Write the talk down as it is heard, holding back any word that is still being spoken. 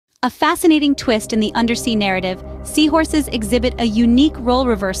A fascinating twist in the undersea narrative, seahorses exhibit a unique role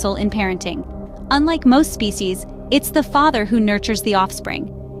reversal in parenting. Unlike most species, it's the father who nurtures the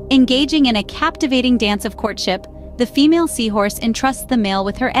offspring. Engaging in a captivating dance of courtship, the female seahorse entrusts the male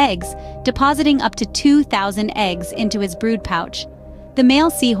with her eggs, depositing up to 2,000 eggs into his brood pouch. The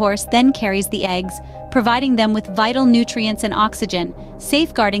male seahorse then carries the eggs, providing them with vital nutrients and oxygen,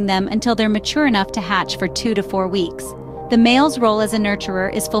 safeguarding them until they're mature enough to hatch for 2 to 4 weeks. The male's role as a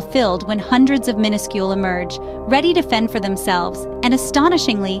nurturer is fulfilled when hundreds of minuscule emerge, ready to fend for themselves, and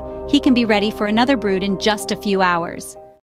astonishingly, he can be ready for another brood in just a few hours.